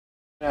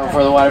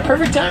For the water.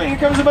 Perfect timing. Here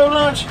comes the boat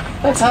launch.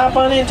 Let's hop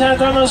on in. Time to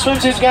throw on those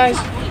swimsuits, guys.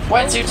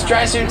 Wetsuits,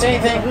 dry suits,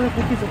 anything.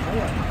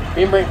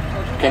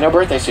 Okay, no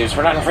birthday suits.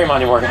 We're not in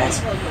Fremont anymore, guys.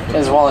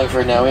 It's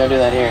Wallingford now. We don't do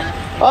that here.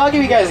 Well, I'll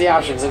give you guys the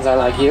option since I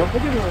like you.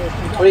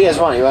 What do you guys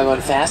want? You want going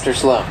fast or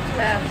slow?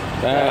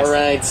 Fast. All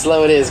right,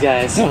 slow it is,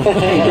 guys.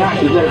 Hey,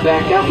 Doc, you better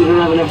back up. We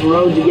don't have enough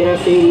road to get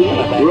us to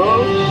 88.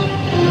 Roads?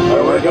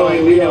 Where we're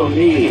going, we don't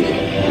need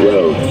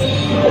roads.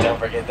 Don't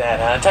forget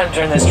that. Time to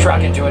turn this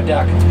truck into a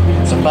duck.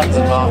 Some buttons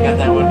involved. Got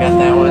that one, got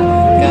that one,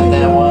 got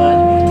that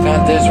one,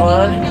 got this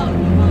one.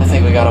 I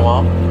think we got them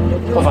all.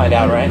 We'll find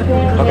out, right?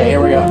 Okay,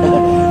 here we go.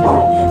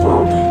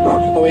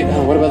 Oh, wait,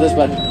 what about this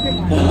button?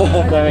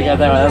 Glad we got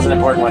that one. That was an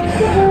important one.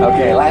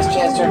 Okay, last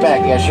chance, turn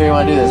back. You guys sure you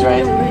want to do this,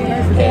 right?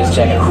 Okay, just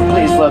check it.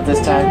 Please float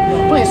this time.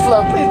 Please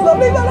float, please float.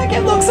 Please float. I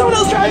can't look. Someone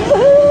else drive.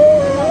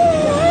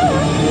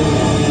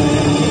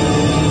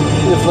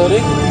 Is it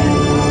floating?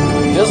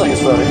 Feels like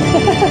it's floating.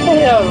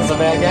 Yeah, that wasn't so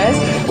bad, guys.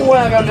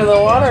 Welcome to the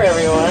water,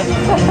 everyone.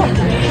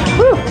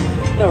 Whew.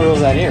 No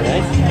rules out here,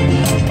 right?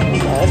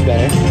 Oh, that's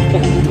better.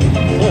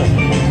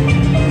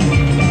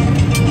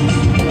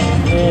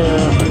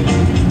 Yeah.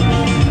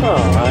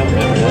 Oh, I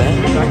remember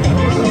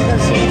that.